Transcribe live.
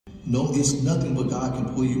No, it's nothing but God can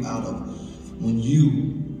pull you out of when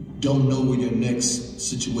you don't know where your next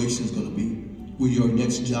situation is going to be, where your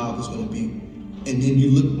next job is going to be. And then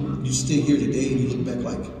you stay here today and you look back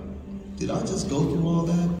like, did I just go through all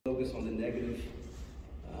that? Focus on the negative.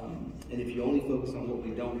 And if you only focus on what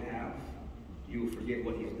we don't have, you will forget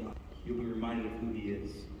what he's done. You'll be reminded of who he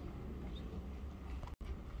is.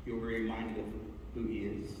 You'll be reminded of who he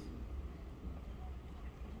is.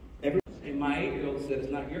 And my 8-year-old said,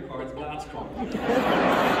 it's not your car, it's God's car.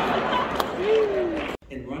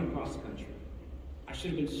 And run cross country. I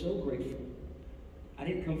should have been so grateful. I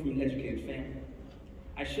didn't come from an educated family.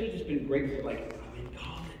 I should have just been grateful, like, I'm in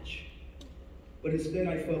college. But instead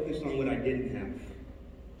I focused on what I didn't have.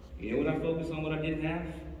 You know what I focused on what I didn't have?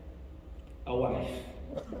 A wife.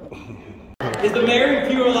 Is the married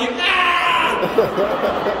people are like,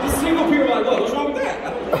 ah! The single people are like, what's wrong with that?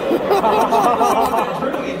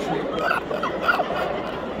 Journal entry.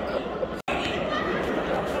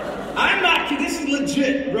 I'm not kidding. This is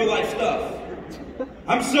legit real life stuff.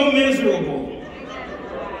 I'm so miserable.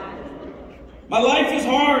 My life is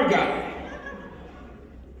hard, guy.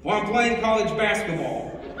 While I'm playing college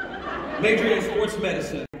basketball, majoring in sports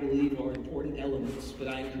medicine. I believe are important elements, but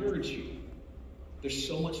I encourage you. There's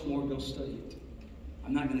so much more. Go study it.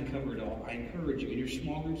 I'm not going to cover it all. I encourage you in your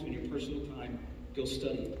small groups, in your personal time, go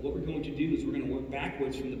study it. What we're going to do is we're going to work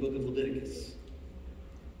backwards from the book of Leviticus.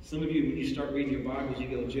 Some of you, when you start reading your Bibles, you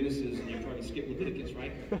go Genesis and you probably skip Leviticus,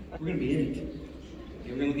 right? We're going to be in it. And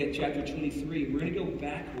we're going to look at chapter 23. We're going to go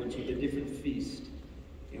backwards with a different feast.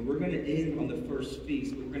 And we're going to end on the first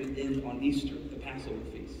feast, but we're going to end on Easter, the Passover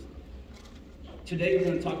feast. Today we're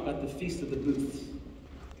going to talk about the Feast of the Booths.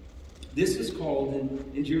 This is called,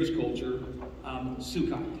 in Jewish culture,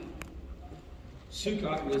 Sukkot.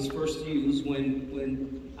 Sukkot was first used when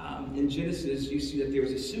in Genesis you see that there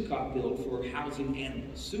was a Sukkot built for housing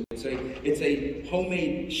animals. It's a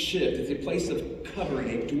homemade ship. It's a place of covering,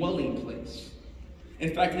 a dwelling place.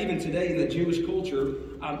 In fact, even today in the Jewish culture,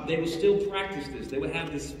 they will still practice this. They would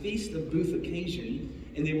have this Feast of Booth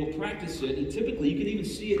occasion, and they will practice it. And typically, you can even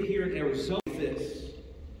see it here in Arizona.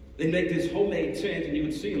 They make this homemade tent, and you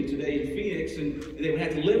would see them today in Phoenix, and they would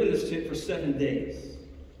have to live in this tent for 7 days.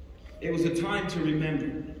 It was a time to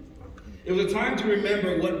remember. It was a time to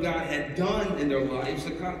remember what God had done in their lives,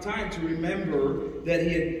 a time to remember that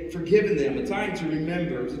he had forgiven them, a time to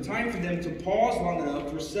remember. It was a time for them to pause long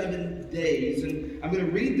enough for 7 days. And I'm going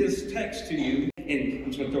to read this text to you, and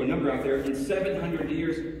I'm just going to throw a number out there. In 700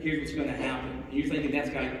 years, here's what's going to happen. And you're thinking,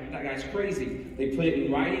 that guy's crazy. They put it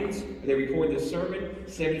in writings, they record this sermon.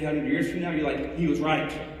 700 years from now, you're like, he was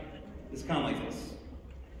right. It's kind of like this.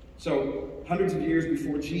 So, hundreds of years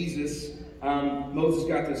before Jesus, Moses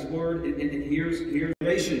got this word, and here's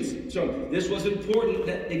generations. So this was important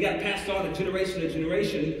that it got passed on to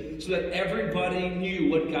generation, so that everybody knew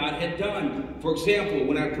what God had done. For example,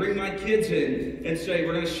 when I bring my kids in and say,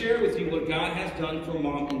 we're going to share with you what God has done for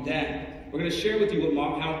mom and dad. We're going to share with you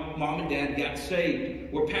how mom and dad got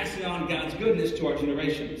saved. We're passing on God's goodness to our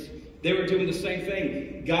generations. They were doing the same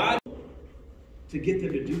thing. God, to get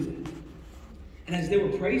them to do that. And as they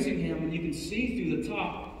were praising him, and you can see through the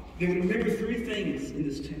top, they would remember 3 things in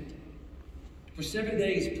this tent. For 7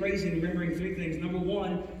 days, praising, remembering 3 things. Number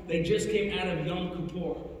 1, they just came out of Yom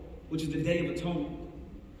Kippur, which is the Day of Atonement.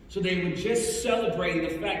 So they were just celebrating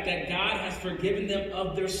the fact that God has forgiven them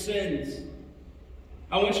of their sins.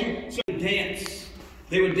 I want you to dance.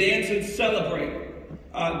 They would dance and celebrate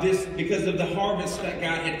this because of the harvest that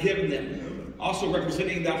God had given them. Also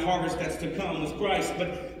representing the harvest that's to come with Christ.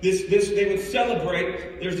 But this they would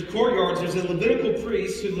celebrate. There's the courtyards. There's the Levitical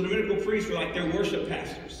priests. The Levitical priests were like their worship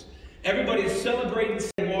pastors. Everybody is celebrating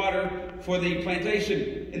water for the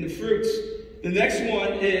plantation and the fruits. The next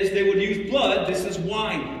one is they would use blood. This is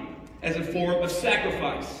wine as a form of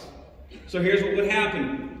sacrifice. So here's what would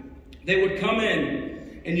happen. They would come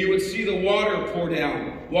in and you would see the water pour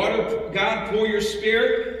down. Water, God, pour your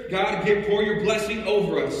spirit. God, pour your blessing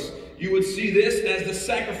over us. You would see this as the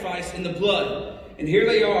sacrifice in the blood. And here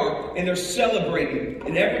they are, and they're celebrating,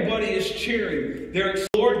 and everybody is cheering. They're,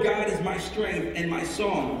 Lord God is my strength and my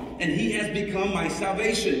song, and he has become my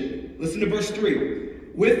salvation. Listen to verse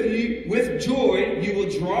 3. With joy you will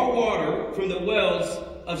draw water from the wells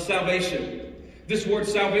of salvation. This word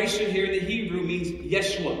salvation here in the Hebrew means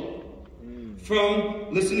Yeshua.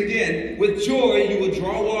 Listen again, with joy you will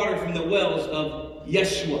draw water from the wells of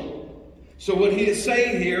Yeshua. So what he is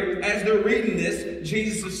saying here, as they're reading this,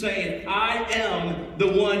 Jesus is saying, I am the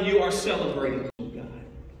one you are celebrating. God.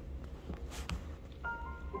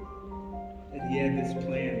 And he had this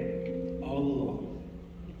plan all along.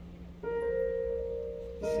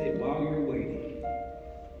 He said, while you're waiting,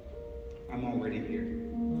 I'm already here.